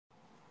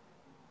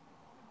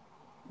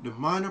The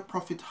minor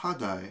prophet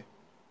Haggai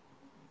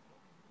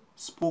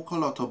spoke a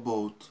lot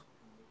about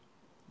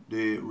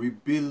the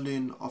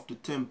rebuilding of the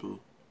temple,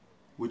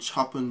 which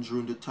happened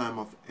during the time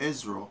of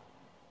Ezra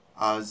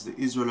as the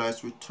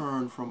Israelites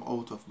returned from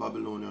out of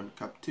Babylonian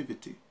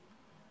captivity.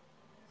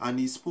 And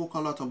he spoke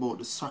a lot about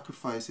the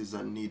sacrifices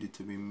that needed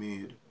to be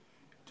made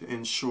to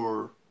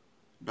ensure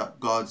that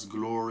God's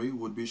glory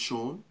would be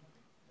shown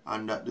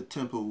and that the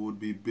temple would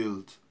be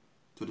built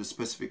to the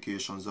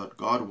specifications that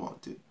God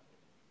wanted.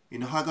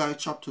 In Haggai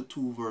chapter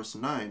 2 verse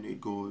 9 it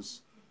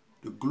goes,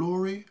 "The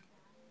glory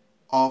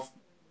of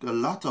the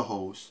latter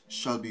house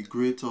shall be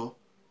greater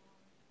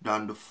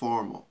than the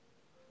former,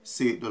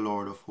 saith the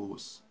Lord of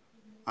hosts.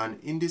 And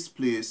in this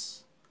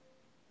place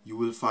you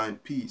will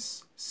find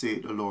peace,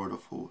 saith the Lord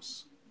of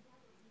hosts."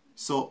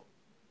 So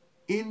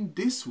in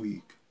this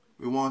week,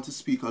 we want to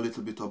speak a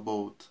little bit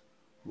about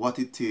what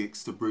it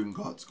takes to bring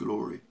God's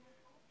glory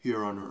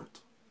here on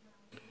earth.